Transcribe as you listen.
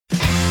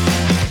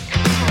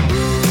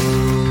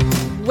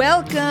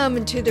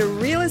Welcome to the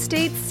Real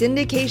Estate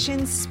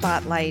Syndication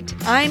Spotlight.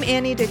 I'm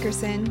Annie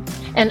Dickerson.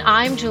 And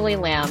I'm Julie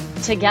Lamb.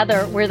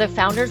 Together, we're the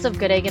founders of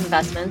Good Egg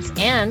Investments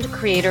and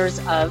creators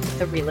of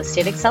the Real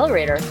Estate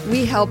Accelerator.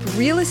 We help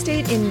real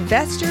estate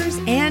investors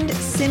and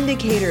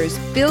syndicators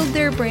build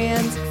their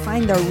brands,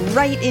 find the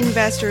right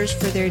investors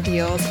for their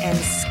deals, and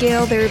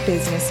scale their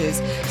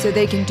businesses so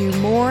they can do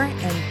more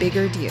and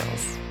bigger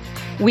deals.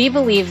 We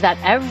believe that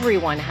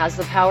everyone has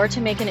the power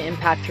to make an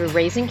impact through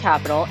raising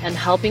capital and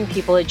helping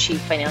people achieve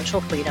financial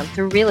freedom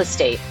through real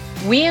estate.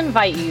 We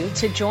invite you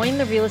to join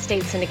the Real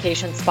Estate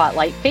Syndication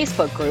Spotlight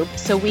Facebook group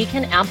so we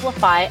can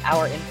amplify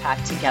our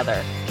impact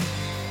together.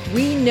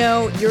 We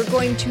know you're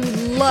going to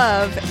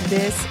love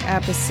this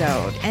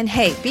episode. And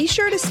hey, be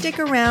sure to stick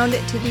around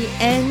to the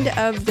end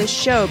of the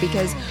show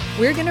because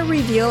we're going to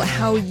reveal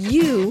how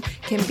you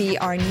can be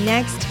our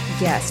next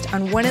guest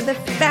on one of the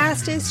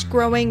fastest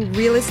growing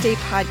real estate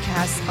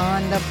podcasts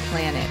on the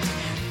planet.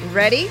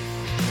 Ready?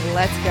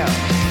 Let's go.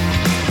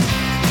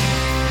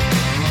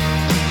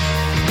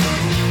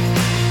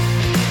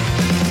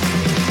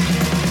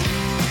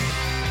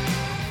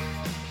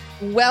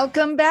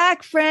 Welcome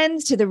back,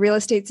 friends, to the Real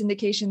Estate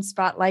Syndication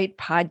Spotlight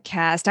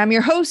podcast. I'm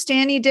your host,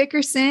 Annie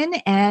Dickerson,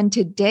 and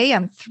today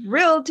I'm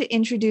thrilled to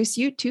introduce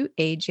you to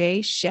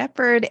AJ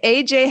Shepard.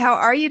 AJ, how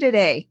are you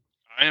today?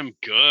 I am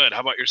good. How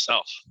about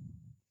yourself?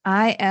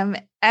 I am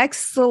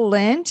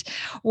excellent.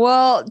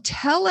 Well,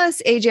 tell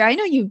us, AJ, I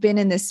know you've been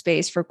in this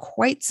space for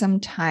quite some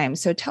time.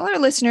 So tell our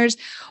listeners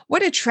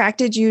what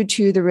attracted you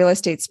to the real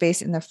estate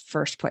space in the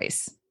first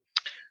place.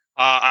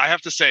 I have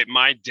to say,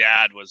 my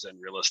dad was in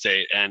real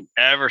estate. And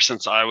ever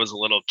since I was a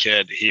little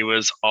kid, he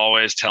was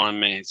always telling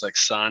me, he's like,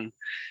 son,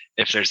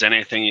 if there's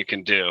anything you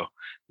can do,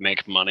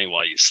 make money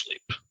while you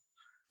sleep.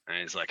 And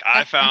he's like,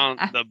 I found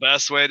the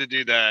best way to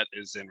do that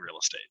is in real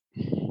estate.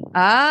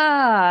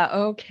 Ah,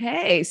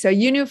 okay. So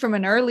you knew from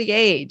an early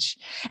age.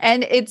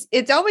 And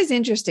it's always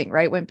interesting,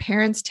 right? When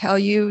parents tell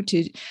you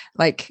to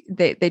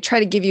they try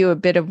to give you a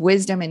bit of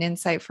wisdom and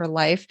insight for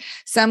life.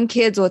 Some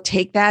kids will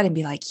take that and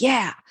be like,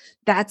 yeah,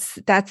 that's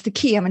the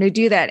key. I'm going to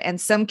do that.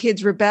 And some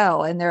kids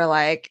rebel and they're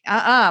like,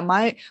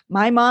 my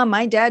mom,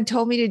 my dad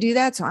told me to do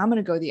that. So I'm going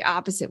to go the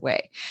opposite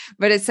way.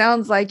 But it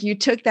sounds like you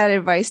took that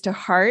advice to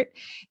heart.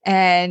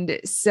 And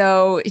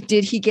so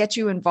did he get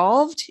you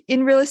involved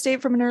in real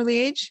estate from an early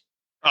age?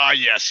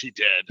 Yes, he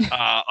did.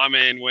 I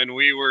mean, when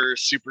we were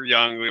super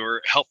young, we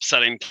were help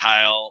setting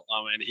tile,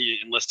 and he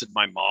enlisted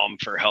my mom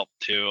for help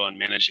too on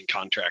managing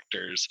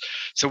contractors.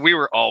 So we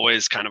were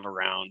always kind of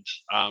around.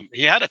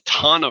 He had a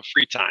ton of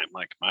free time.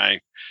 Like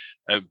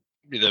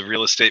the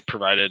real estate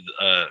provided,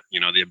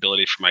 the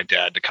ability for my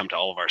dad to come to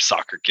all of our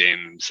soccer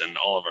games and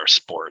all of our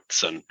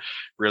sports and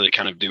really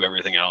kind of do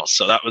everything else.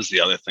 So that was the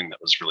other thing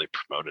that was really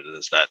promoted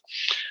is that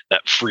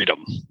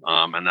freedom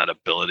and that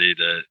ability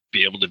to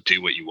be able to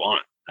do what you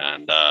want.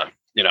 And,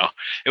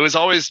 it was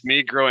always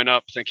me growing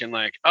up thinking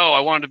like, oh, I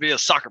wanted to be a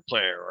soccer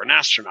player or an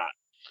astronaut.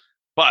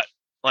 But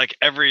like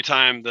every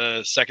time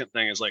the second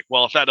thing is like,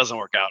 well, if that doesn't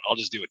work out, I'll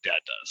just do what dad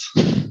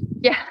does.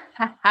 Yeah.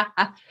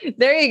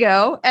 There you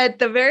go. At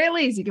the very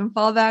least, you can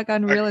fall back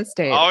on real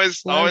estate.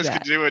 Always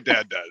can do what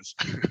dad does.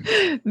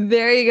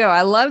 There you go.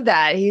 I love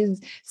that.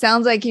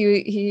 Sounds like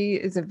he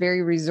is a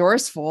very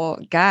resourceful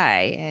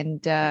guy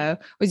and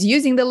was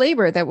using the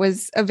labor that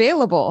was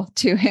available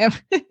to him.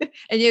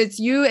 And it's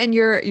you and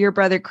your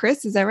brother,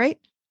 Chris. Is that right?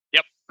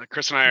 Yep.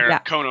 Chris and I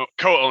are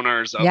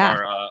co-owners of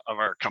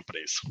our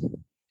companies.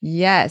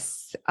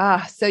 Yes.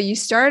 So you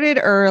started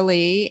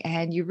early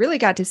and you really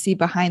got to see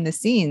behind the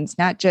scenes,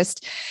 not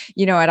just,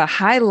 at a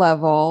high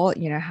level,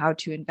 how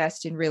to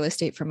invest in real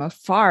estate from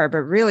afar,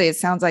 but really it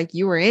sounds like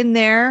you were in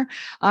there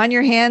on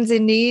your hands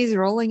and knees,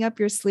 rolling up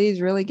your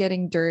sleeves, really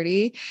getting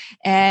dirty.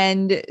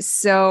 And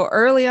so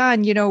early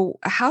on,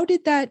 how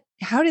did that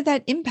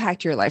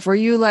impact your life? Were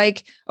you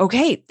like,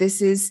 okay,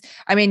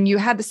 you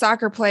had the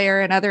soccer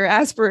player and other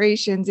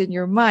aspirations in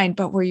your mind,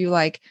 but were you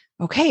like,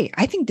 okay,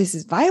 I think this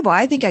is viable.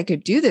 I think I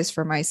could do this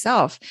for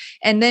myself.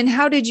 And then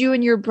how did you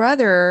and your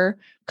brother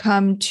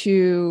come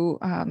to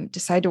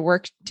decide to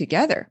work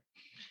together?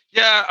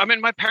 Yeah, I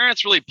mean, my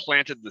parents really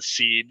planted the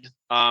seed,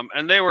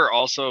 and they were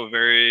also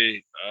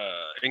very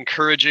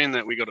encouraging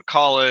that we go to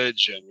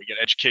college and we get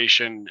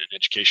education, and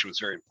education was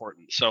very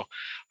important. So,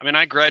 I mean,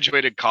 I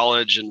graduated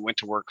college and went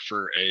to work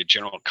for a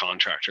general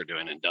contractor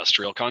doing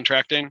industrial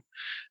contracting.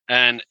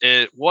 And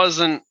it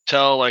wasn't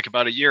till like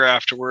about a year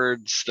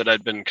afterwards that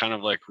I'd been kind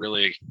of like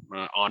really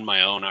on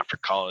my own after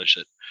college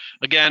that,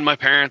 again, my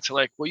parents are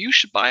like, well, you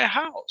should buy a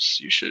house.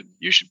 You should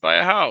buy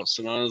a house.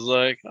 And I was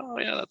like, oh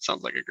yeah, that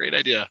sounds like a great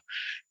idea.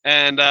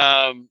 And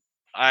my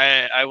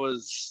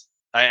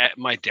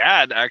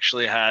dad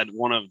actually had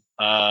one of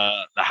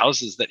the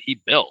houses that he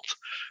built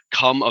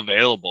come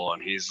available.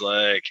 And he's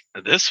like,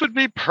 this would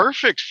be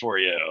perfect for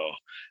you.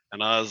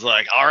 And I was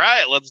like, all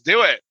right, let's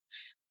do it.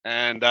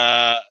 And,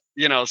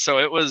 so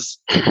it was,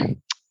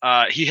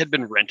 he had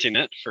been renting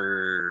it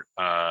for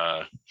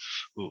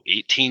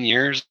 18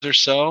 years or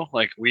so.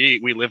 Like we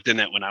lived in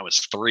it when I was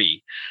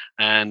 3,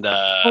 and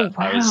wow.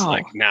 I was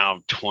like now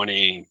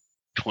 20,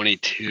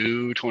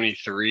 22,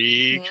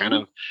 23, Mhm. kind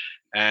of.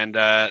 And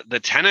the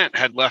tenant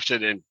had left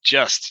it in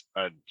just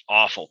an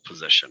awful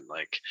position.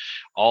 Like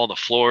all the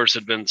floors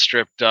had been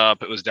stripped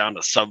up. It was down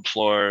to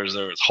subfloors.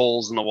 There was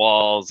holes in the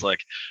walls.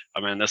 Like,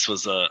 I mean, this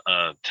was a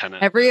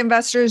tenant. Every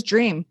investor's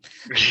dream.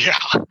 Yeah,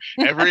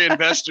 every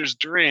investor's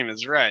dream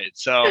is right.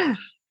 So,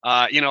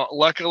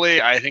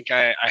 luckily, I think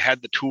I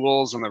had the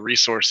tools and the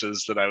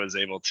resources that I was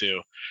able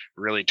to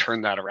really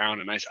turn that around,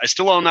 and I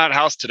still own that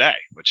house today,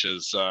 which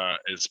is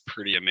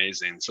pretty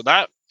amazing. So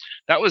that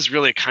was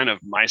really kind of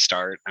my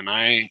start, and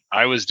I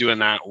was doing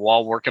that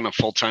while working a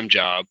full-time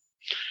job,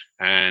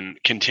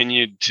 and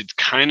continued to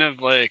kind of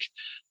like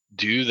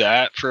do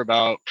that for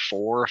about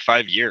 4 or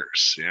 5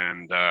 years.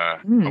 And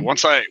Mm.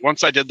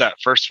 once I did that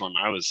first one,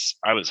 I was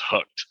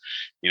hooked.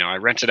 I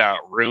rented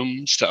out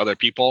rooms to other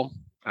people.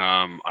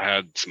 I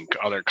had some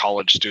other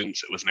college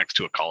students. It was next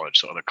to a college,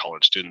 so other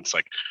college students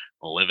like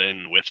live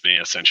in with me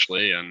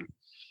essentially, and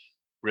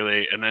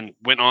really, and then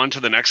went on to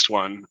the next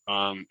one.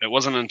 It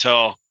wasn't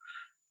until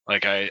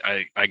like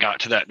I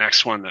got to that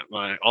next one that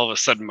all of a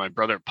sudden my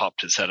brother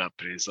popped his head up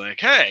and he's like,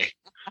 "Hey,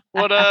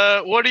 what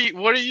are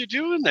you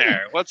doing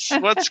there?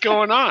 What's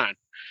going on?"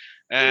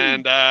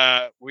 And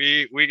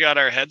we got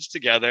our heads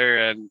together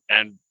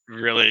and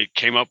really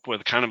came up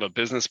with kind of a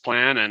business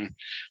plan. And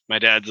my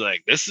dad's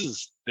like, "This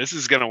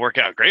is going to work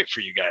out great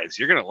for you guys.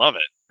 You're going to love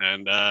it."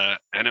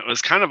 And it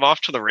was kind of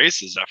off to the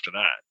races after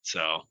that.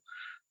 So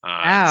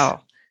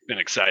Wow. it's been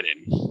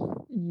exciting.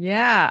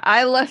 Yeah,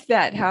 I love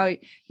that. How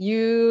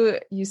you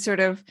sort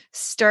of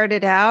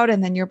started out,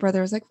 and then your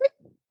brother was like,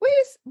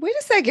 wait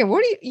a second,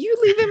 what are you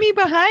leaving me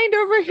behind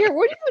over here?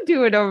 What are you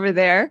doing over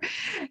there?"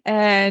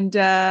 And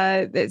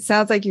it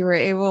sounds like you were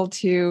able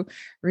to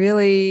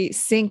really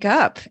sync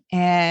up.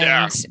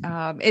 And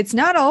it's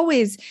not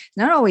always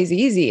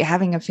easy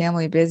having a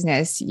family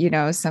business.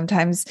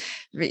 Sometimes,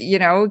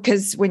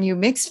 because when you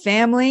mix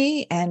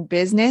family and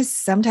business,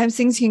 sometimes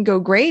things can go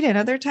great, and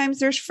other times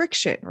there's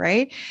friction,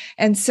 right?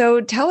 And so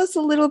tell us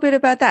a little bit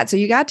about that. So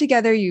you got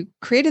together, you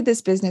created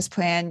this business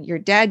plan, your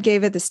dad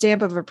gave it the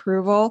stamp of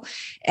approval.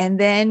 And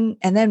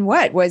then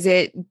what was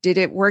it? Did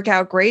it work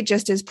out great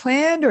just as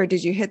planned, or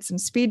did you hit some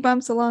speed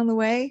bumps along the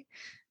way?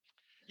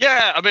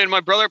 Yeah, I mean,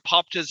 my brother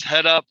popped his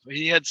head up.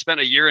 He had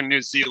spent a year in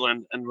New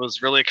Zealand and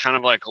was really kind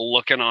of like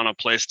looking on a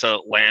place to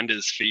land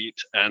his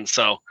feet. And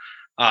so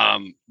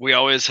we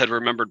always had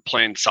remembered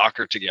playing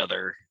soccer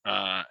together.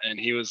 And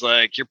he was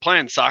like, "You're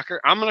playing soccer?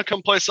 I'm going to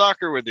come play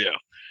soccer with you."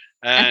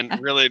 And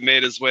really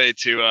made his way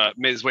to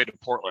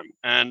Portland.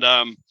 And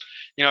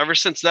ever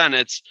since then,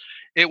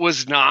 it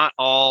was not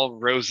all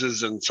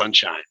roses and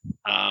sunshine.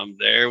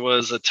 There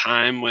was a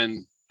time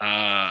when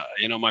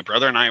my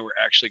brother and I were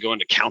actually going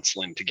to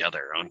counseling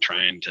together on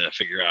trying to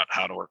figure out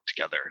how to work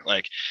together.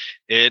 Like,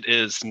 it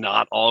is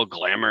not all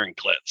glamour and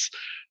glitz,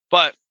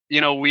 but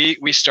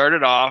we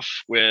started off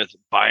with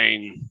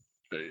buying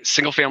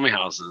single family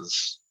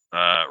houses,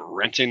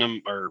 renting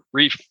them or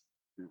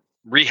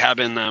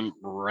rehabbing them,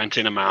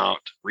 renting them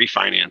out,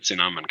 refinancing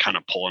them, and kind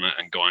of pulling it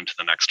and going to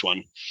the next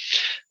one.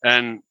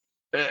 And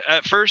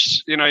at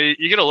first, you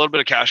get a little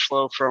bit of cash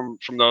flow from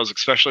those,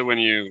 especially when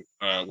you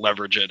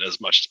leverage it as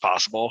much as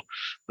possible.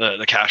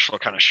 The cash flow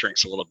kind of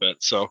shrinks a little bit.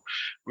 So, I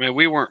mean,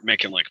 we weren't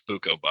making like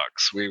buco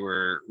bucks. We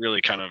were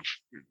really kind of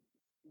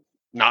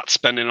not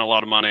spending a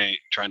lot of money,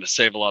 trying to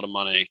save a lot of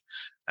money.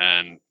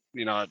 And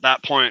at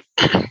that point,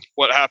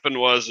 what happened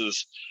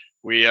is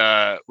we'd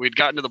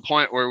gotten to the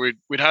point where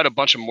we'd had a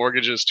bunch of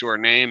mortgages to our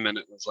name, and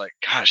it was like,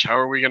 gosh, how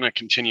are we going to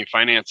continue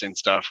financing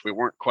stuff? We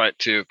weren't quite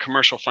to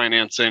commercial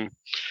financing.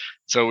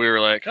 So we were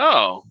like,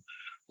 oh,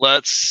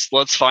 let's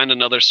find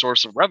another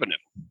source of revenue.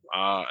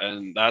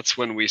 And that's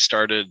when we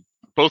started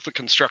both the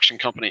construction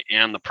company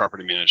and the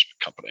property management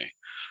company.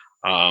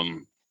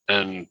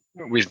 And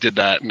we did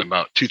that in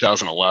about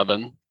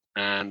 2011.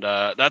 And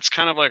that's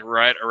kind of like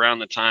right around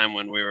the time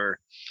when we were,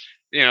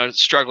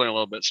 struggling a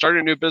little bit. Starting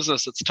a new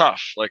business, it's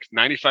tough. Like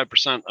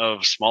 95%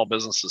 of small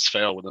businesses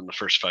fail within the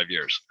first 5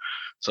 years.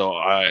 So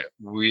I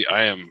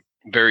am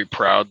very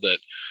proud that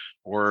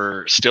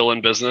we're still in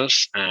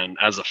business and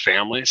as a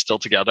family still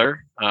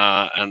together.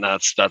 And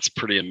that's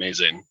pretty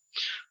amazing.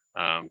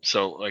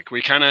 So like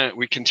we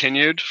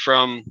continued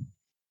from,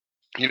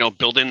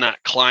 building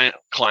that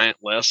client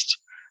list,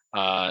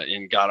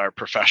 and got our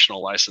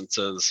professional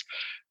licenses.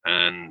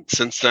 And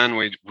since then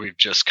we've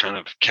just kind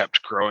of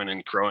kept growing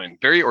and growing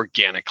very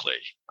organically.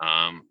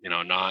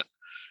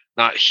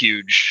 Not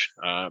huge,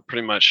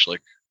 pretty much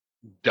like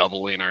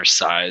doubling our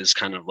size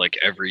kind of like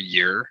every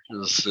year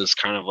is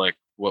kind of like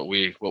what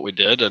we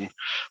did, and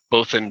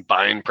both in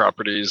buying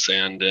properties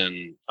and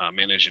in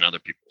managing other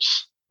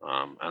people's,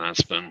 and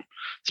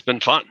it's been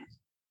fun.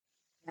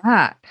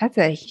 Yeah, that's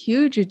a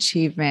huge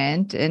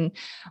achievement, and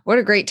what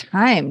a great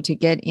time to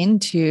get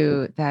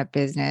into that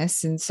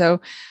business. And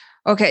so,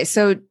 okay,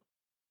 so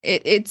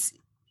it's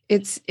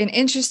an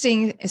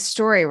interesting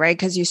story, right?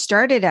 Because you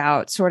started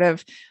out sort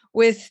of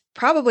with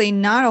probably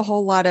not a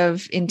whole lot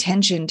of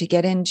intention to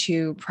get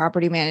into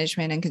property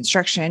management and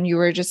construction. You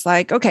were just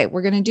like, okay,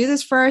 we're going to do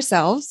this for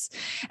ourselves,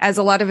 as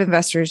a lot of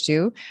investors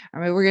do. I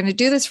mean, we're going to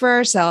do this for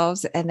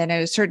ourselves. And then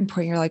at a certain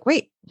point, you're like,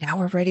 wait, now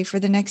we're ready for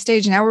the next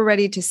stage. Now we're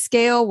ready to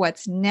scale.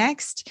 What's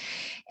next?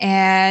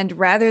 And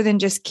rather than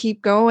just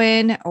keep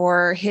going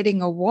or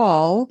hitting a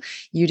wall,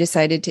 you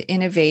decided to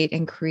innovate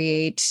and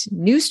create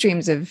new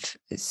streams of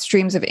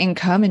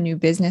income and new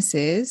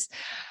businesses.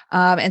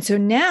 And so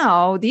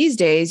now these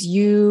days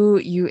you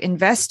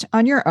invest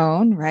on your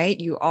own, right?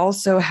 You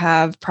also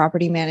have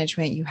property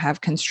management, you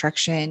have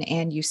construction,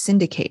 and you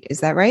syndicate.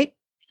 Is that right?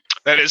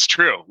 That is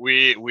true.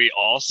 We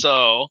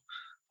also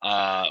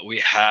we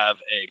have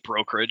a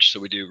brokerage, so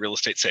we do real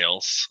estate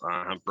sales.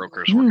 Have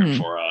brokers working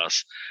for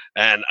us,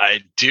 and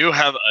I do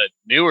have a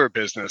newer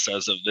business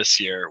as of this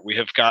year. We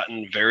have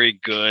gotten very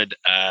good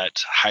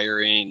at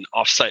hiring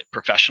offsite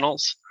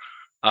professionals.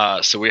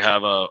 So we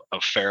have a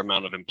fair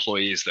amount of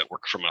employees that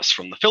work from us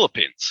from the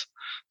Philippines.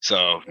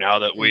 So now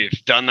that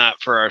we've done that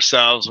for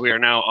ourselves, we are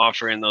now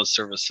offering those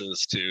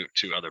services to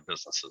other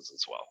businesses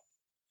as well.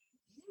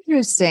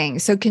 Interesting.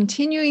 So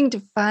continuing to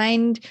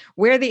find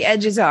where the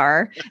edges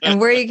are and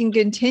where you can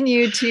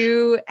continue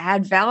to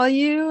add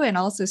value and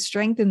also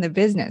strengthen the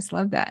business.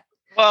 Love that.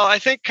 Well, I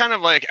think kind of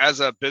like as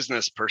a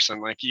business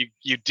person, like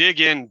you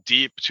dig in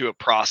deep to a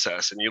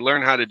process and you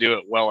learn how to do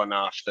it well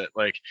enough that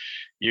like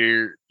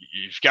you've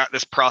got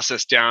this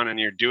process down and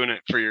you're doing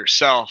it for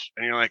yourself.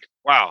 And you're like,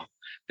 wow,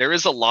 there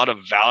is a lot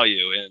of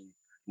value in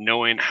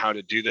knowing how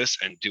to do this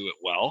and do it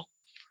well.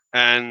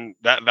 And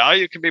that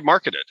value can be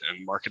marketed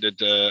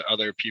to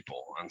other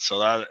people. And so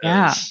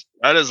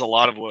that is a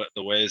lot of what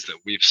the ways that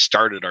we've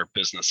started our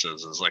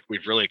businesses is like,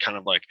 we've really kind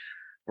of like,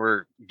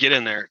 we're get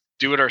in there,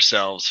 do it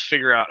ourselves,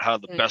 figure out how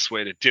the best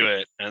way to do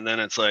it. And then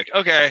it's like,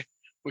 okay,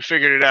 we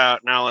figured it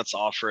out. Now let's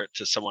offer it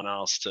to someone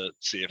else to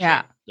see if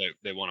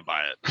they want to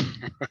buy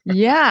it.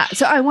 Yeah.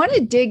 So I want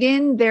to dig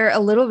in there a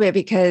little bit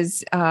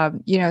because,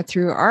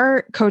 through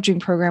our coaching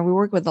program, we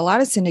work with a lot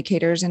of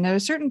syndicators. And at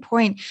a certain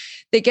point,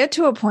 they get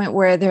to a point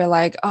where they're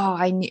like, oh,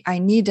 I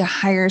need to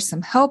hire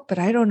some help, but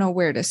I don't know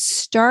where to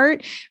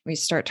start. We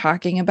start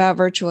talking about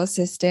virtual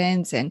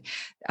assistants and,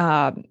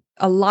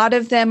 a lot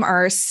of them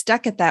are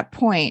stuck at that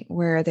point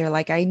where they're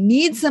like, I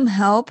need some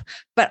help,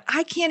 but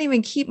I can't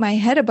even keep my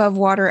head above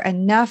water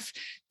enough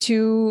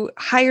to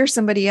hire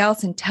somebody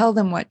else and tell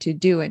them what to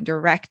do and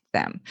direct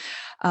them.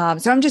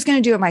 So I'm just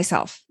going to do it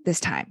myself this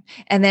time.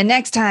 And then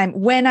next time,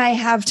 when I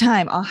have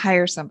time, I'll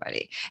hire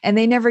somebody. And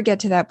they never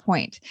get to that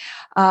point.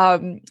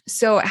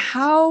 So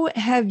how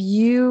have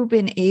you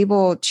been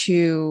able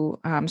to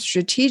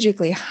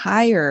strategically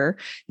hire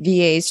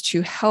VAs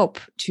to help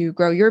to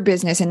grow your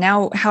business? And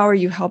now how are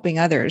you helping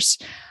others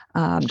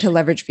to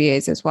leverage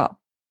VAs as well?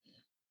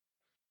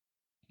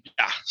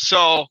 Yeah.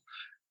 So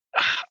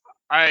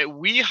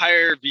we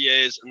hire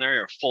VAs and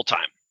they're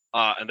full-time.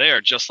 And they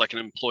are just like an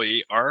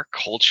employee. Our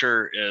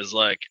culture is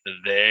like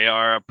they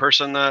are a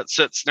person that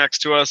sits next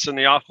to us in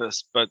the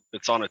office, but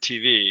it's on a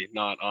TV,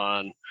 not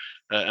on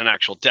an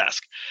actual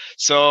desk.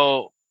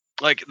 So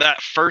like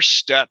that first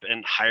step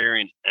in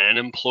hiring an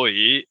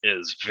employee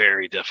is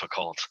very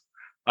difficult.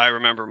 I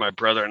remember my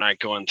brother and I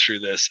going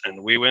through this,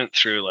 and we went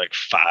through like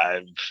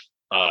 5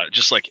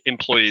 just like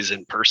employees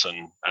in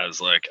person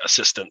as like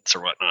assistants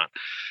or whatnot.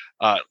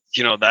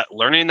 That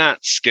learning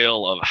that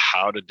skill of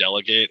how to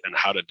delegate and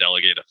how to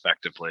delegate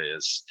effectively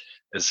is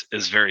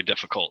very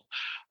difficult.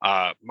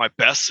 My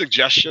best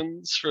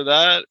suggestions for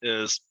that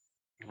is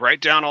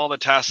write down all the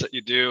tasks that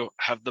you do,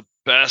 have the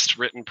best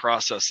written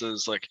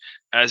processes, like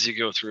as you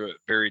go through it,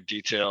 very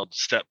detailed,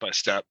 step by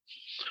step.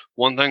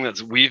 One thing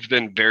that we've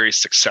been very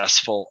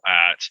successful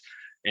at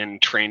in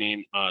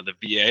training the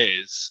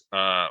VAs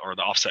or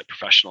the offsite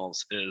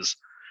professionals is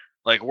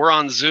like, we're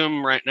on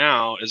Zoom right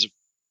now, is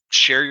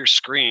share your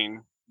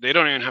screen. They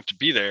don't even have to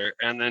be there,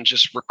 and then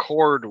just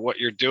record what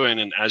you're doing.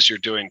 And as you're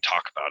doing,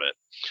 talk about it.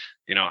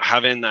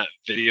 Having that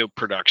video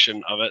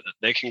production of it, that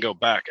they can go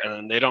back and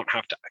then they don't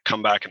have to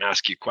come back and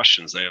ask you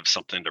questions. They have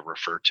something to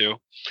refer to.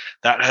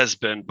 That has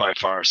been by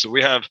far. So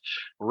we have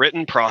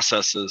written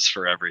processes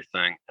for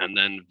everything, and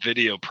then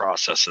video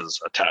processes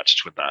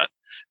attached with that,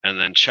 and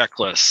then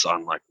checklists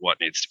on like what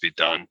needs to be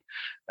done.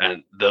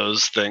 And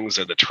those things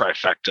are the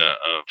trifecta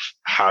of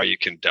how you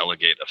can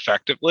delegate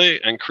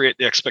effectively and create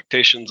the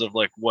expectations of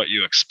like what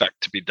you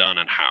expect to be done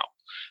and how.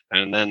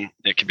 And then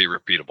it can be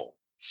repeatable.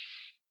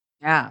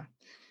 Yeah.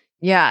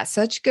 Yeah.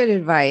 Such good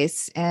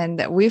advice.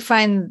 And we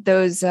find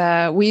those,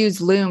 we use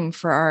Loom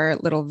for our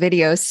little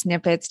video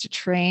snippets to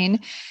train.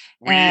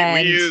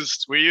 We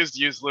used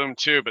Loom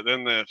too, but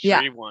then the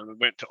free one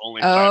went to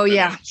only 5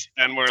 minutes.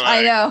 And we're like,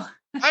 I know.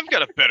 I've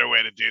got a better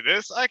way to do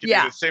this. I can do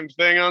the same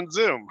thing on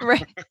Zoom.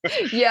 Right.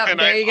 Yeah,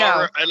 there you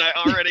go. And I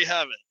already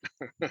have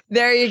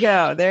There you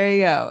go. There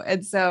you go.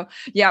 And so,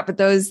 yeah, but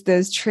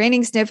those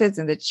training snippets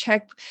and the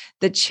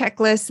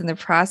checklists and the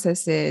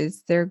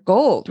processes, they're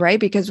gold, right?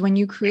 Because when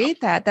you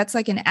create that, that's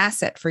like an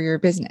asset for your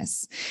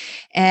business.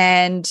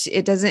 And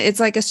it's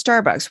like a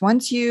Starbucks.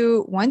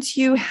 Once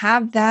you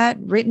have that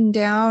written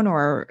down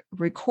or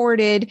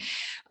recorded,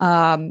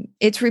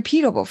 it's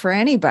repeatable for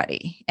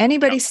anybody.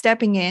 Anybody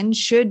stepping in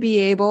should be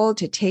able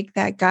to take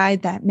that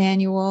guide, that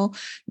manual,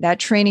 that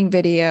training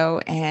video,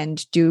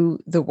 and do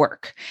the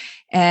work.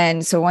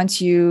 And so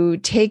once you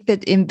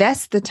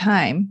invest the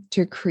time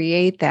to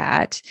create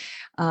that,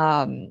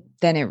 then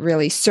it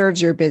really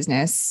serves your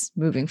business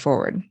moving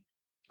forward.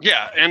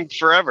 Yeah, and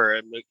forever.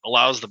 It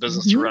allows the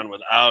business to run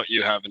without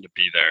you having to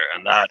be there.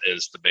 And that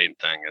is the main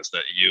thing, is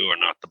that you are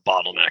not the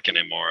bottleneck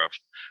anymore of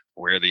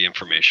where the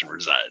information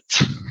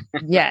resides.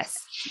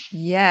 Yes.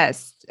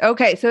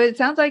 Okay. So it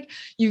sounds like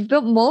you've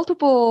built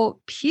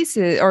multiple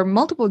pieces or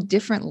multiple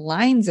different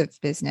lines of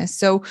business.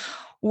 So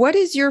what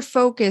is your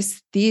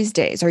focus these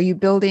days? Are you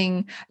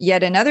building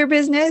yet another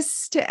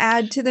business to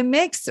add to the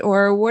mix,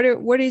 or what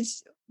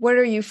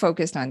are you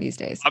focused on these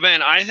days? I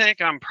mean, I think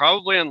I'm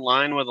probably in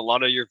line with a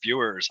lot of your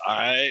viewers.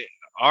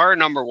 Our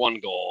number one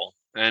goal,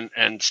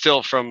 and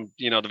still from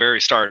the very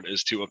start,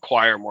 is to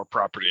acquire more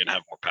property and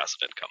have more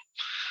passive income.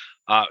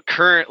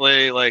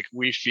 Currently, like,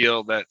 we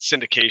feel that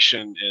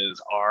syndication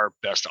is our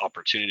best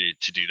opportunity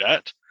to do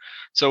that.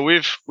 So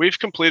we've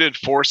completed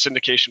 4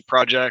 syndication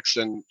projects,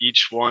 and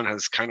each one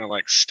has kind of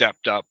like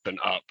stepped up and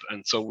up.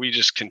 And so we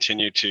just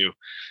continue to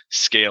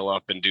scale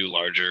up and do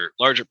larger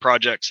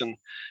projects. And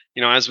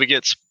as we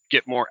get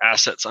more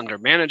assets under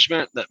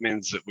management, that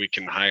means that we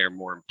can hire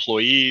more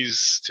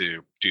employees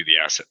to do the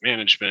asset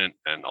management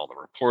and all the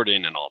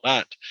reporting and all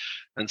that.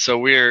 And so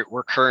we're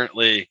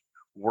currently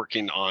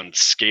working on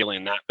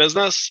scaling that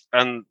business.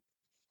 And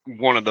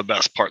one of the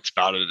best parts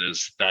about it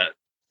is that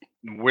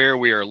where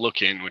we are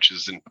looking, which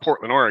is in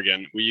Portland,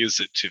 Oregon, we use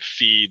it to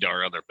feed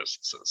our other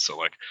businesses. So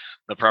like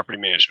the property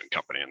management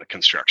company and the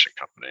construction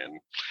company. And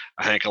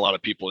I think a lot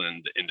of people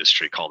in the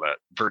industry call that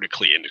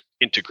vertically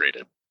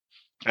integrated.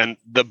 And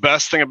the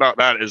best thing about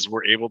that is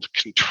we're able to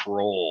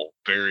control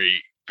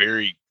very,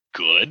 very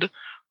good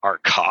our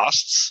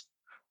costs.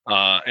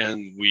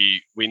 And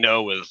we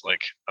know with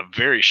like a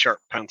very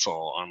sharp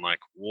pencil on like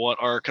what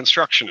our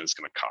construction is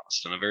going to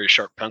cost, and a very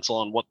sharp pencil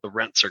on what the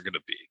rents are going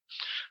to be.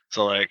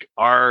 So like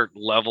our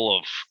level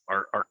of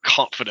our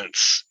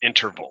confidence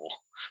interval,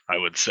 I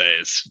would say,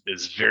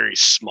 is very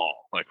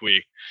small. Like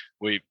we're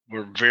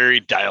very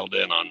dialed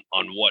in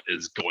on what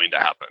is going to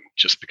happen,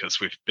 just because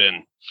we've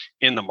been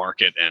in the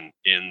market and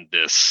in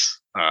this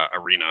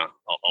arena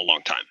a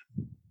long time.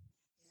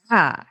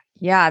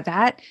 Yeah,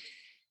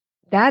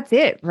 that's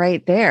it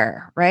right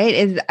there,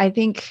 right? I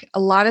think a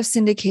lot of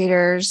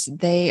syndicators,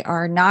 they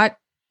are not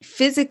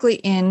physically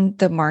in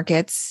the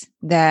markets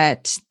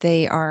that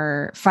they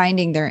are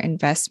finding their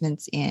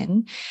investments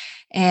in.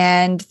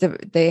 And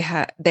they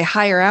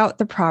hire out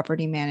the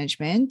property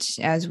management,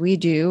 as we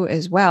do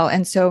as well.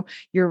 And so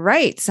you're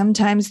right.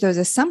 Sometimes those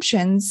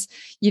assumptions,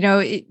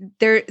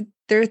 there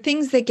are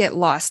things that get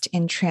lost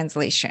in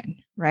translation,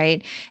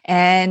 right?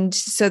 And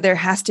so there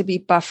has to be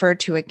buffer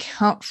to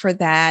account for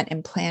that,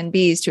 and plan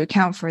Bs to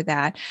account for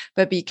that.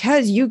 But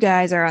because you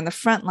guys are on the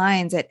front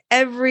lines at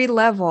every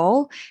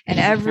level and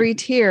every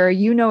tier,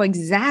 you know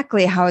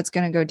exactly how it's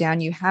going to go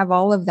down. You have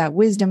all of that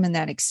wisdom and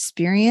that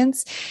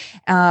experience.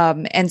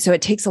 And so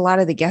it takes a lot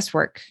of the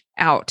guesswork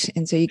out.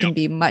 And so you can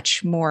be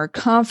much more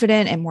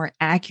confident and more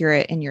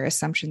accurate in your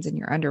assumptions and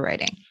your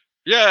underwriting.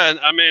 Yeah. And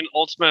I mean,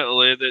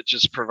 ultimately, that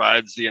just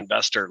provides the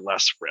investor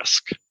less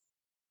risk.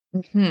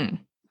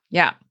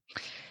 Yeah.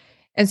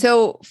 And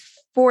so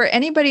for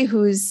anybody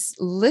who's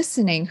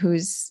listening,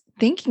 who's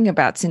thinking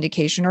about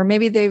syndication, or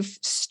maybe they've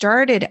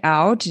started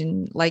out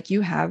and, like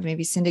you have,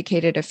 maybe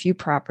syndicated a few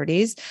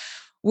properties,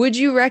 would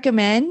you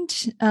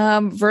recommend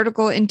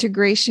vertical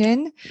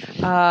integration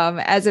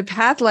as a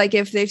path? Like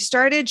if they've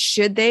started,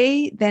 should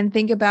they then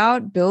think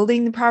about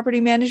building the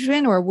property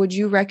management, or would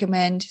you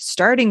recommend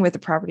starting with the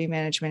property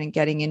management and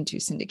getting into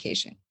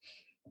syndication?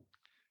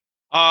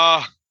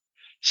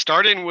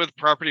 Starting with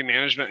property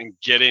management and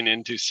getting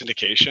into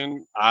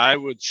syndication, I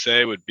would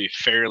say would be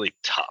fairly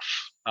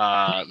tough.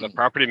 The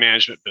property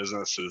management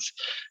business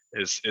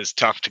is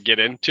tough to get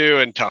into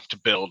and tough to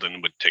build,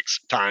 and would take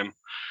some time.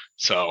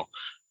 So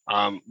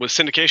with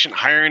syndication,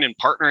 hiring and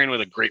partnering with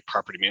a great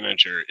property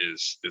manager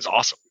is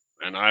awesome.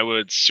 And I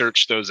would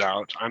search those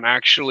out. I'm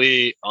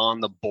actually on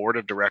the board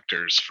of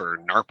directors for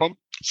NARPM.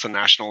 It's the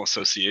National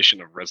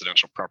Association of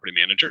Residential Property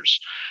Managers.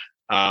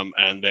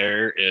 And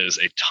there is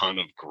a ton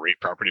of great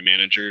property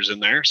managers in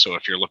there. So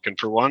if you're looking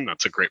for one,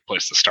 that's a great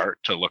place to start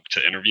to look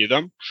to interview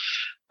them.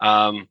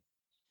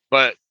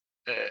 But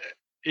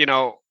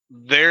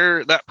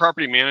that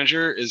property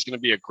manager is going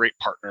to be a great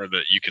partner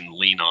that you can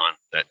lean on,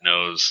 that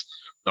knows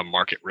the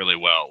market really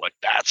well. Like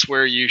that's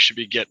where you should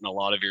be getting a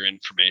lot of your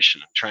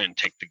information, and try and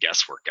take the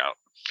guesswork out.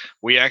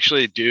 We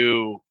actually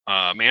do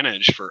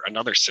manage for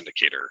another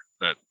syndicator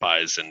that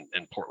buys in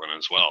Portland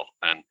as well.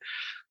 And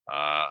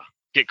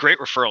get great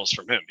referrals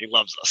from him. He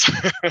loves us.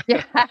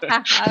 Yeah,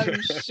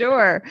 I'm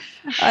sure.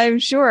 I'm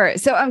sure.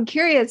 So I'm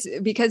curious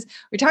because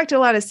we talk to a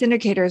lot of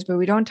syndicators, but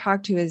we don't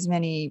talk to as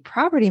many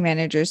property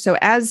managers. So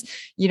as,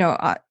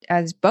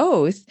 as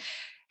both,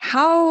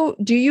 how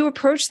do you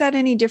approach that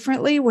any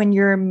differently when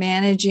you're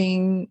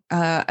managing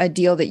a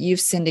deal that you've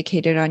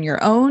syndicated on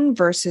your own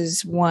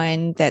versus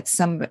one that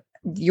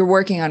you're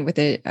working on with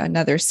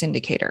another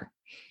syndicator?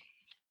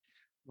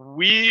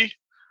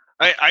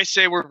 I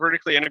say we're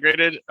vertically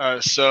integrated.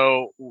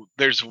 So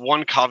there's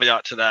one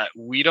caveat to that.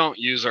 We don't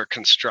use our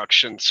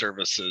construction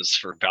services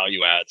for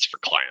value adds for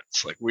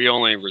clients. Like we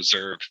only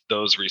reserve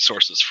those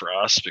resources for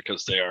us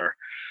because they are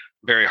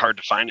very hard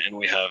to find, and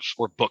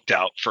we're booked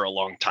out for a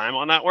long time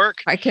on that work.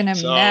 I can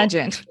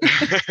imagine.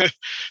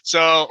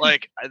 So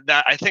like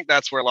that, I think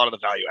that's where a lot of the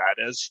value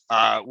add is.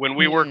 When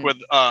we work with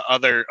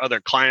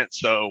other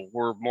clients, though,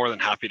 we're more than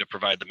happy to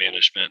provide the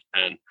management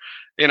and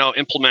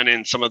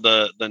implementing some of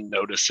the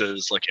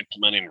notices, like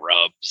implementing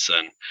rubs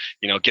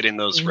and getting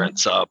those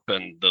rents up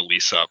and the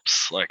lease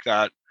ups like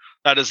that.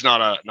 That is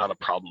not a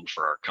problem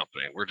for our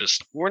company.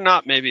 We're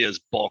not maybe as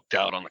bulked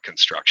out on the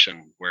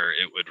construction where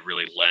it would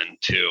really lend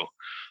to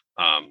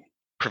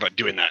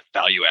doing that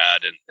value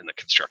add in the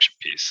construction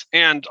piece.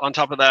 And on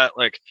top of that,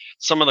 like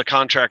some of the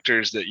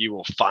contractors that you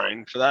will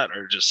find for that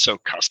are just so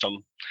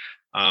custom.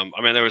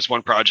 There was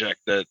one project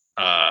that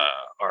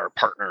our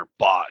partner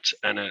bought,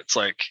 and it's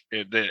like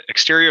the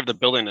exterior of the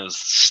building is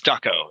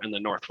stucco in the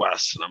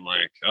Northwest. And I'm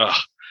like,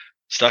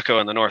 stucco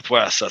in the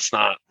Northwest, that's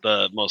not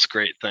the most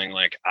great thing.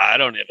 Like, I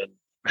don't even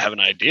have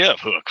an idea of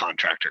who a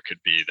contractor could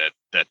be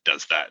that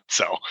does that.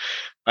 So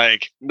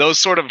like those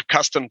sort of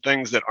custom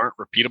things that aren't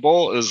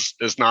repeatable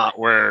is not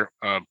where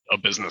a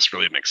business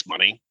really makes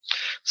money.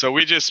 So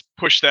we just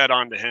push that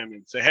onto him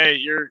and say,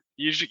 hey,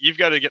 you've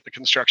got to get the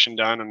construction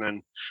done and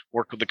then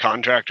work with the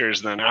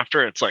contractors. And then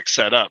after it's like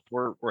set up,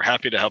 we're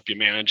happy to help you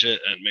manage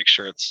it and make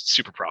sure it's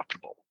super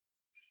profitable.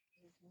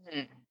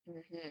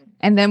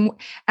 And then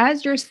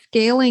as you're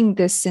scaling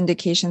this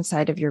syndication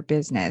side of your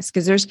business,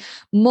 because there's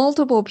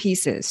multiple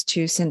pieces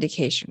to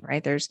syndication,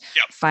 right? There's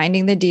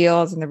finding the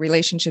deals and the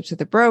relationships with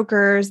the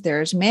brokers,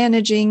 there's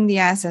managing the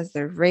assets,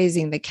 there's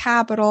raising the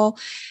capital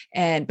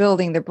and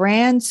building the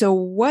brand. So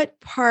what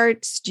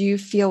parts do you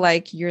feel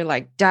like you're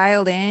like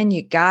dialed in,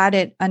 you got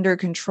it under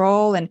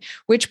control, and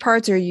which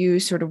parts are you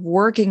sort of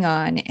working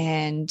on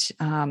and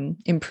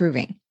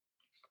improving?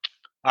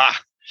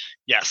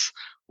 Yes.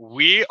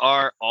 We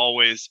are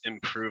always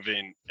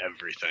improving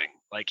everything.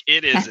 Like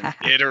it is an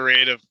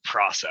iterative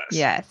process.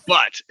 Yes.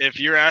 But if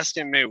you're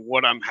asking me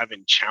what I'm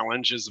having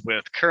challenges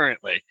with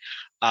currently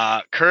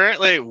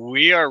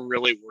we are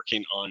really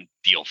working on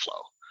deal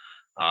flow.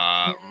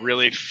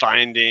 Really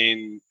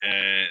finding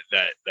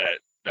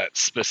that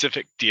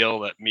specific deal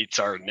that meets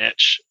our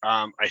niche.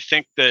 I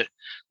think that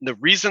the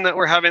reason that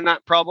we're having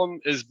that problem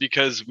is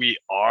because we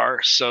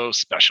are so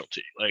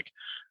specialty. Like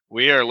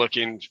we are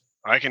looking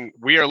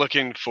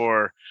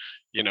for,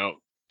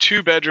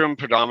 2-bedroom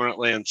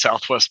predominantly in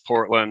Southwest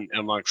Portland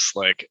amongst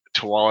like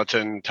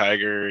Tualatin,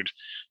 Tigard,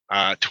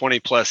 20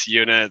 plus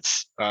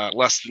units,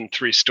 less than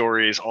 3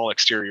 stories, all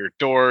exterior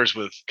doors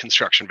with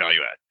construction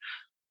value add.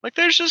 Like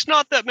there's just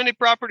not that many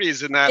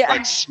properties in that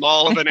like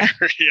small of an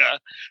area.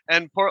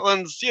 And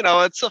Portland's,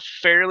 it's a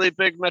fairly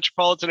big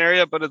metropolitan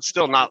area, but it's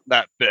still not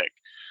that big.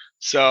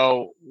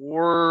 So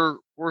we're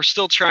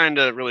still trying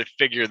to really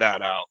figure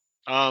that out.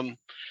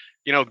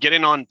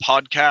 Getting on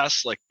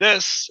podcasts like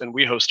this, and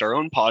we host our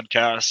own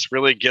podcast,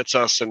 really gets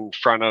us in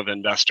front of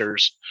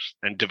investors,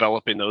 and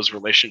developing those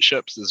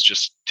relationships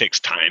takes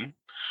time.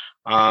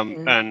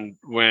 And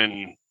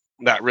when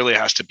that really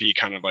has to be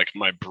kind of like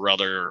my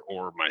brother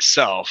or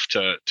myself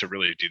to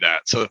really do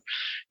that. So,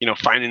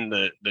 finding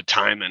the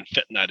time and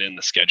fitting that in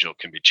the schedule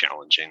can be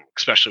challenging,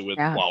 especially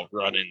while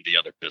running the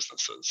other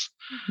businesses.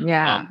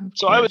 Yeah.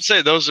 So I would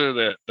say those are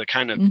the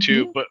kind of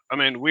two, but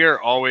we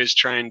are always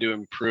trying to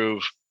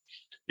improve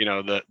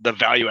the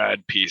value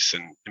add piece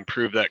and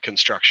improve that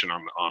construction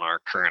on our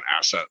current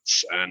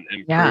assets and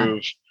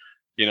improve,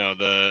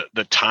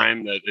 the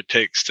time that it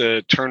takes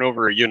to turn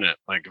over a unit.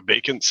 Like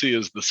vacancy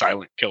is the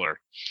silent killer.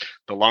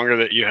 The longer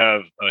that you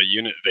have a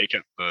unit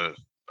vacant,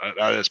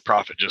 that is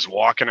profit just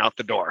walking out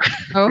the door.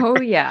 Oh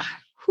yeah.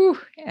 Whew.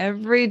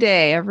 Every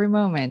day, every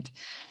moment.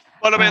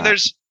 But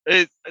there's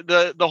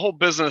the whole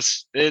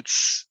business.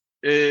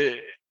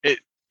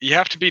 You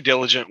have to be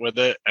diligent with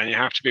it, and you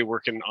have to be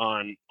working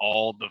on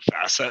all the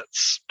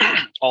facets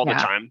all the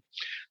time.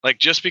 Like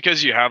just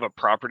because you have a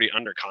property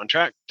under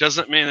contract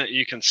doesn't mean that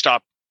you can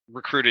stop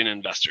recruiting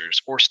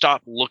investors or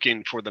stop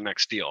looking for the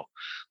next deal.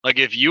 Like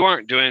if you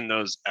aren't doing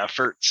those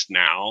efforts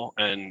now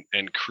and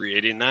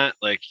creating that,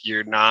 like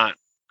you're not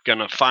going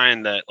to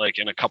find that like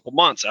in a couple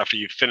months after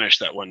you finish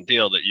that one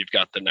deal that you've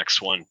got the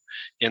next one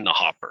in the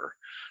hopper.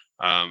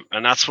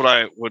 And that's what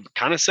I would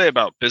kind of say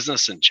about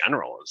business in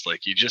general is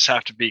like, you just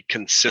have to be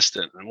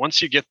consistent. And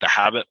once you get the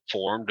habit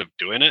formed of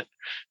doing it,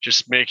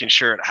 just making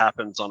sure it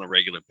happens on a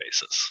regular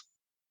basis.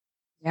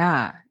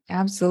 Yeah,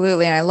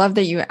 absolutely. And I love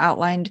that you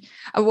outlined,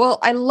 well,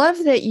 I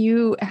love that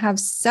you have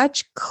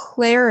such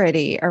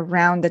clarity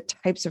around the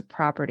types of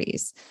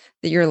properties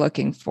that you're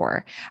looking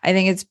for. I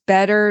think it's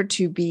better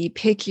to be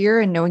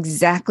pickier and know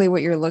exactly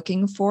what you're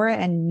looking for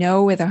and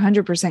know with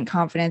 100%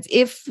 confidence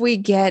if we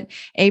get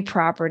a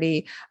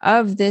property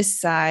of this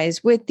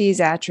size with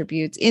these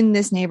attributes in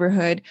this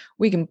neighborhood,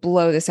 we can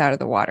blow this out of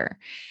the water.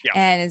 Yeah.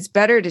 And it's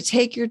better to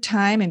take your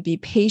time and be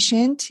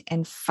patient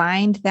and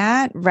find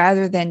that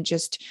rather than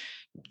just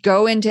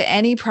go into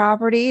any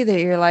property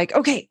that you're like,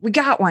 okay, we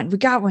got one,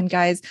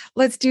 guys.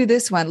 Let's do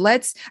this one.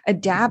 Let's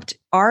adapt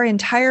our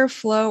entire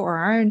flow or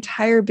our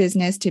entire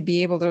business to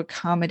be able to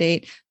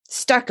accommodate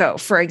stucco,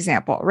 for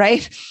example,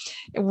 right?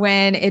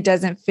 When it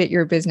doesn't fit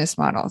your business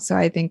model. So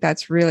I think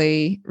that's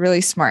really, really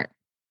smart.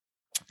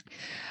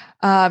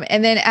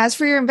 And then as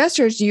for your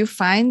investors, do you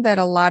find that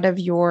a lot of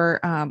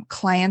your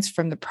clients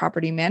from the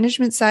property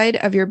management side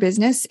of your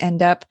business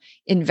end up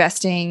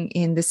investing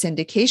in the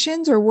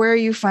syndications, or where are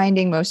you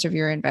finding most of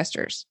your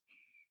investors?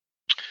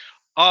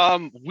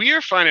 We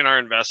are finding our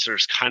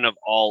investors kind of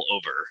all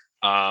over.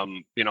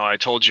 I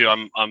told you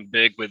I'm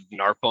big with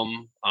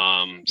NARPM.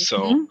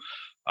 So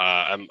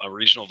I'm a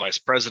regional vice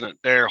president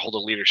there, hold a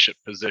leadership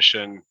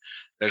position.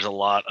 There's a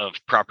lot of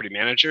property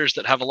managers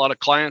that have a lot of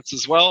clients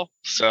as well.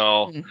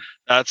 So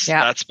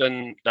that's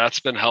been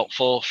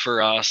helpful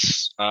for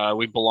us.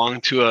 We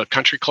belong to a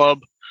country club.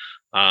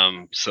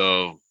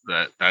 So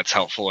that's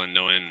helpful in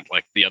knowing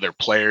like the other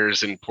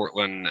players in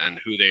Portland and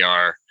who they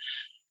are.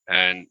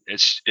 And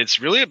it's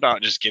really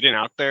about just getting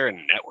out there and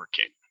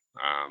networking.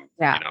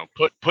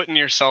 Putting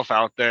yourself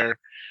out there.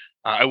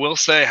 I will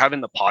say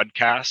having the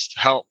podcast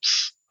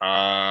helps.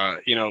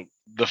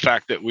 The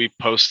fact that we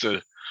post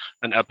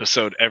an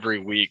episode every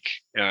week,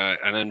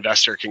 an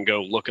investor can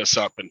go look us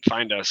up and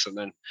find us and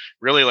then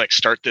really like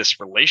start this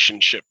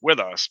relationship with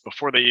us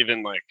before they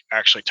even like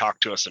actually talk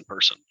to us in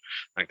person.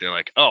 Like they're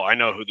like, oh, I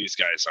know who these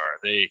guys are.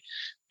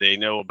 They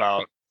know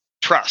about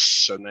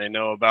trusts and they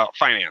know about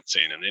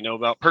financing and they know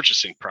about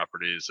purchasing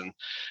properties and,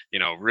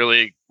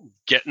 really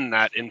getting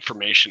that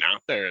information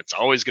out there. It's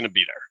always going to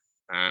be there.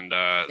 And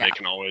they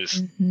can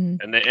always,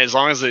 and as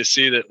long as they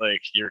see that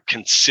like you're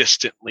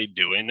consistently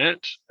doing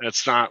it,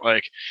 it's not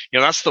like,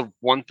 that's the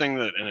one thing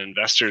that an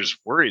investor's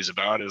worries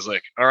about is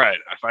like, all right,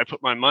 if I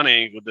put my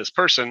money with this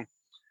person,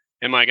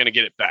 am I going to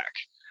get it back?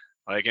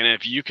 Like, and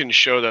if you can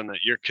show them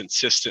that you're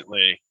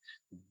consistently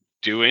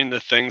doing the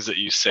things that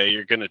you say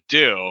you're going to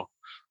do,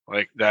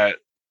 like that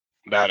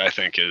I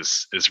think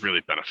is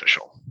really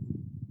beneficial.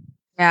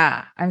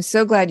 Yeah, I'm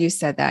so glad you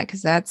said that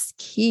because that's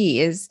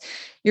key is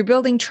you're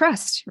building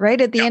trust,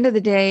 right? At the end of the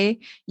day,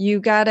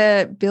 you got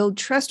to build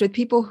trust with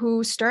people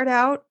who start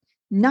out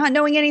not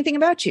knowing anything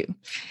about you.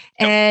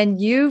 And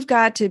you've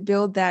got to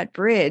build that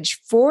bridge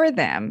for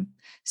them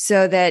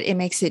so that it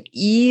makes it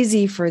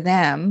easy for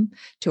them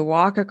to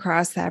walk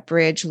across that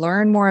bridge,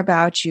 learn more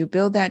about you,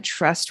 build that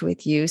trust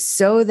with you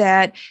so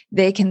that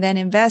they can then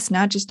invest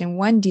not just in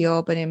one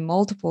deal, but in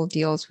multiple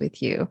deals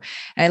with you.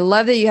 And I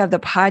love that you have the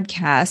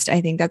podcast.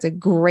 I think that's a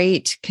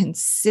great,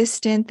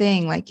 consistent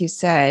thing, like you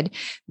said,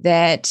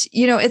 that,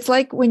 it's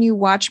like when you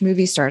watch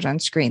movie stars on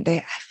screen.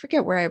 I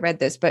forget where I read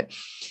this, but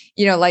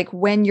like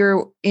when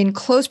you're in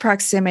close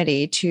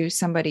proximity to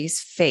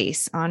somebody's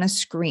face on a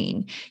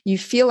screen, you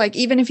feel like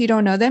even if you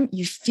don't know them,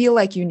 you feel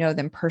like you know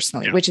them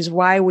personally, which is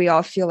why we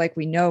all feel like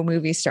we know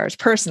movie stars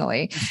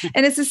personally.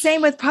 And it's the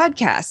same with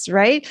podcasts,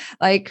 right?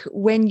 Like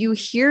when you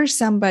hear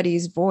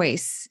somebody's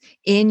voice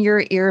in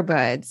your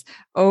earbuds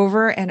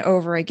over and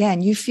over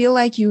again, you feel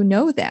like you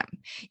know them,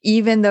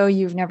 even though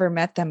you've never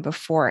met them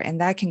before.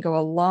 And that can go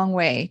a long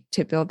way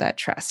to build that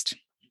trust.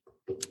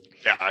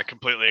 Yeah, I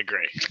completely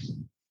agree.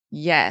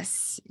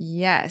 Yes.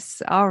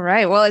 All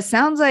right. Well, it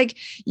sounds like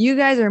you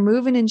guys are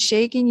moving and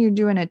shaking. You're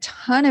doing a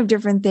ton of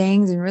different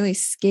things and really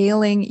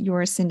scaling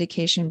your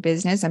syndication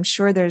business. I'm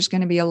sure there's going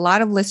to be a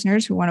lot of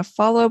listeners who want to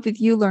follow up with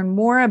you, learn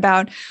more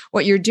about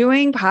what you're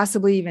doing,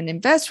 possibly even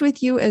invest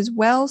with you as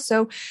well.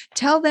 So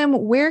tell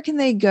them, where can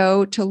they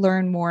go to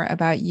learn more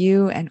about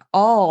you and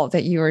all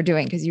that you are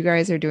doing? Because you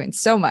guys are doing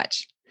so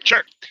much.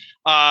 Sure.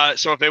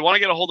 So if they want to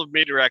get a hold of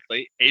me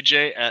directly,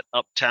 AJ at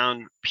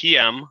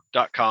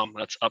uptownpm.com.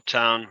 That's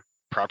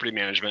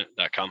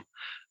uptownpropertymanagement.com.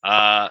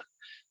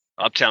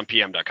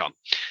 Uptownpm.com.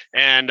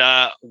 And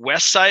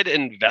Westside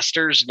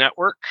Investors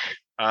Network.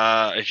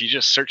 If you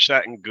just search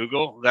that in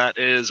Google, that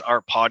is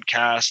our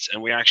podcast.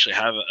 And we actually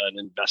have an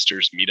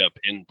investors meetup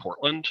in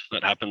Portland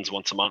that happens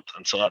once a month.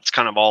 And so that's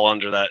kind of all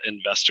under that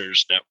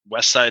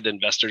Westside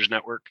Investors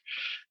Network.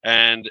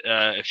 And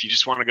if you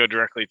just want to go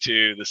directly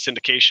to the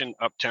syndication,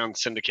 Uptown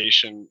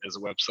Syndication is a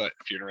website.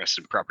 If you're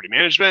interested in property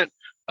management,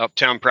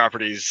 Uptown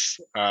Properties,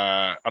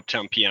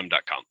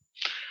 uptownpm.com.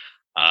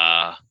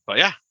 But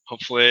yeah,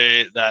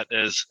 hopefully that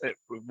is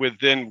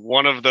within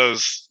one of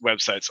those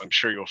websites. I'm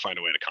sure you'll find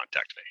a way to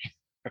contact me.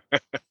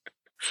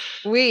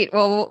 Sweet.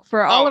 Well,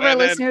 for all of our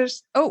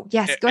listeners, go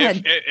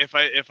ahead.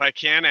 If I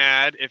can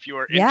add, if you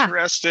are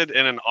interested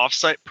in an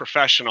offsite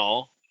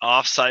professional,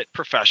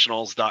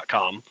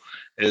 offsiteprofessionals.com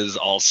is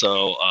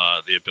also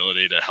the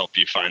ability to help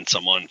you find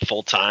someone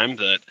full-time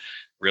that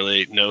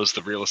really knows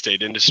the real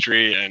estate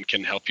industry and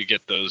can help you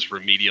get those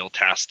remedial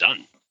tasks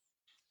done.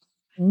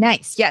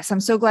 Nice. Yes, I'm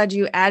so glad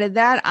you added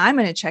that. I'm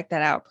going to check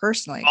that out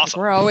personally. Awesome.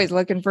 We're always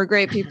looking for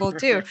great people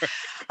too.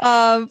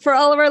 For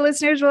all of our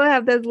listeners, we'll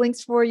have those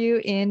links for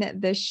you in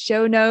the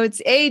show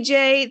notes.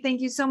 AJ, thank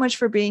you so much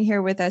for being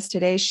here with us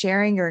today,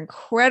 sharing your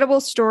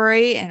incredible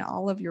story and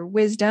all of your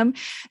wisdom.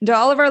 And to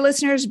all of our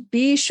listeners,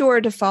 be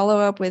sure to follow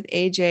up with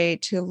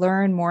AJ to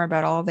learn more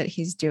about all that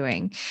he's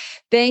doing.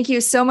 Thank you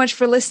so much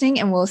for listening,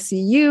 and we'll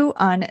see you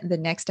on the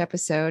next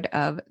episode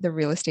of the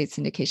Real Estate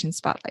Syndication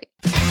Spotlight.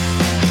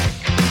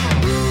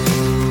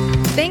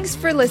 Thanks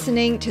for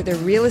listening to the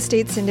Real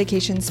Estate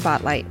Syndication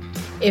Spotlight.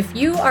 If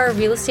you are a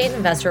real estate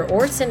investor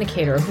or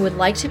syndicator who would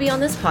like to be on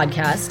this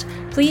podcast,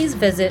 please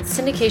visit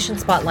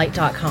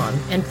syndicationspotlight.com,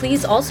 and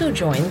please also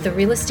join the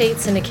Real Estate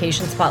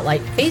Syndication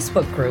Spotlight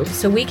Facebook group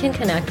so we can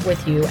connect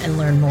with you and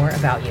learn more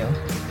about you.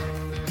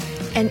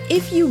 And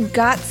if you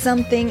got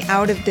something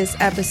out of this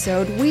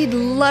episode, we'd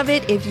love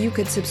it if you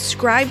could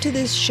subscribe to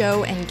this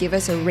show and give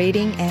us a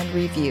rating and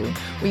review.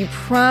 We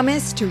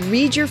promise to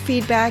read your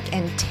feedback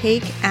and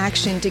take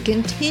action to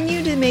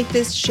continue to make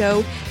this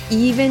show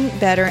even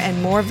better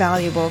and more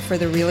valuable for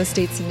the real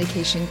estate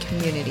syndication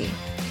community.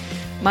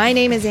 My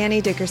name is Annie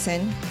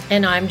Dickerson.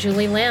 And I'm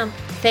Julie Lamb.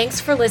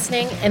 Thanks for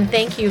listening, and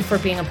thank you for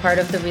being a part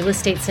of the Real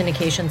Estate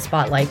Syndication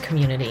Spotlight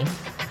community.